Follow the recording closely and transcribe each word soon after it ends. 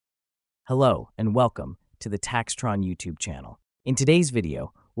Hello and welcome to the TaxTron YouTube channel. In today's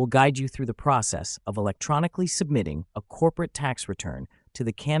video, we'll guide you through the process of electronically submitting a corporate tax return to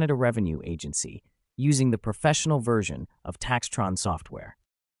the Canada Revenue Agency using the professional version of TaxTron software.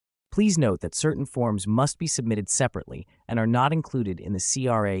 Please note that certain forms must be submitted separately and are not included in the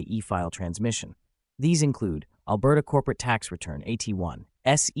CRA e-file transmission. These include Alberta Corporate Tax Return AT1,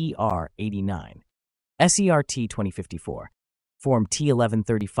 SER 89, SERT 2054, Form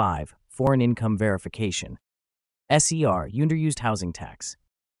T1135, Foreign Income Verification, SER, Underused Housing Tax.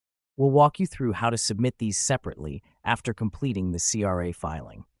 We'll walk you through how to submit these separately after completing the CRA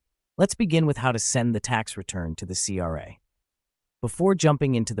filing. Let's begin with how to send the tax return to the CRA. Before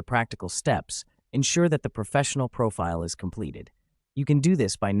jumping into the practical steps, ensure that the professional profile is completed. You can do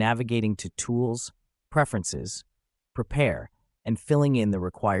this by navigating to Tools, Preferences, Prepare, and filling in the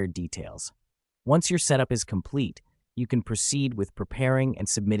required details. Once your setup is complete, you can proceed with preparing and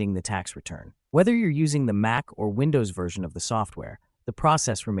submitting the tax return. Whether you're using the Mac or Windows version of the software, the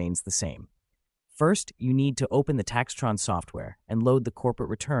process remains the same. First, you need to open the TaxTron software and load the corporate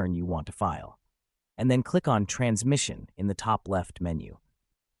return you want to file, and then click on Transmission in the top left menu.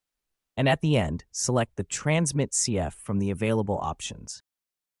 And at the end, select the Transmit CF from the available options.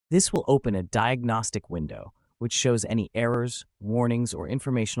 This will open a diagnostic window, which shows any errors, warnings, or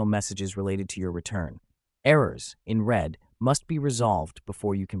informational messages related to your return. Errors, in red, must be resolved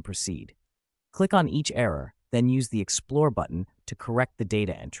before you can proceed. Click on each error, then use the Explore button to correct the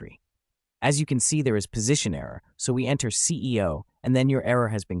data entry. As you can see, there is position error, so we enter CEO, and then your error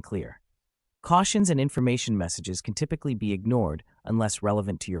has been clear. Cautions and information messages can typically be ignored unless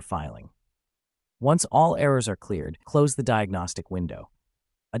relevant to your filing. Once all errors are cleared, close the diagnostic window.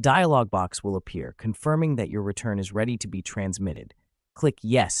 A dialog box will appear confirming that your return is ready to be transmitted. Click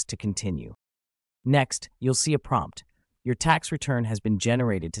Yes to continue. Next, you'll see a prompt. Your tax return has been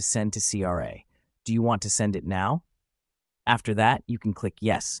generated to send to CRA. Do you want to send it now? After that, you can click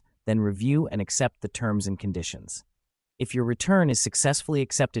Yes, then review and accept the terms and conditions. If your return is successfully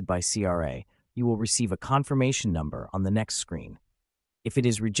accepted by CRA, you will receive a confirmation number on the next screen. If it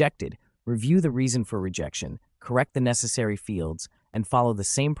is rejected, review the reason for rejection, correct the necessary fields, and follow the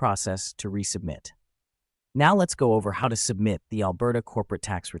same process to resubmit. Now let's go over how to submit the Alberta Corporate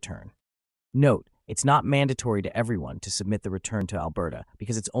Tax Return. Note, it's not mandatory to everyone to submit the return to Alberta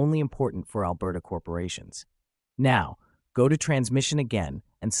because it's only important for Alberta corporations. Now, go to Transmission again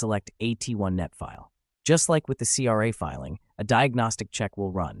and select AT1 net file. Just like with the CRA filing, a diagnostic check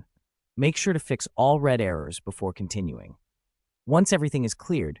will run. Make sure to fix all red errors before continuing. Once everything is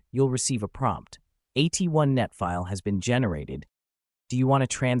cleared, you'll receive a prompt. AT1 net file has been generated. Do you want to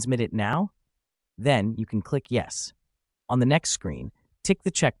transmit it now? Then you can click Yes. On the next screen, tick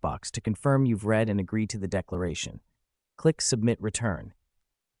the checkbox to confirm you've read and agreed to the declaration. Click Submit Return.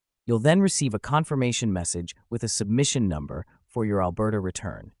 You'll then receive a confirmation message with a submission number for your Alberta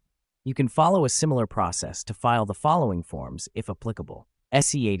return. You can follow a similar process to file the following forms if applicable: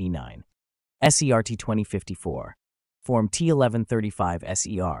 SE89, SERT 2054, Form T1135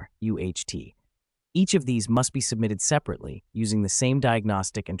 SER, UHT. Each of these must be submitted separately using the same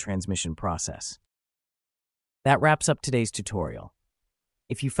diagnostic and transmission process. That wraps up today's tutorial.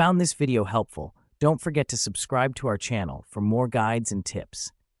 If you found this video helpful, don't forget to subscribe to our channel for more guides and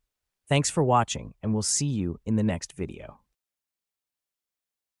tips. Thanks for watching, and we'll see you in the next video.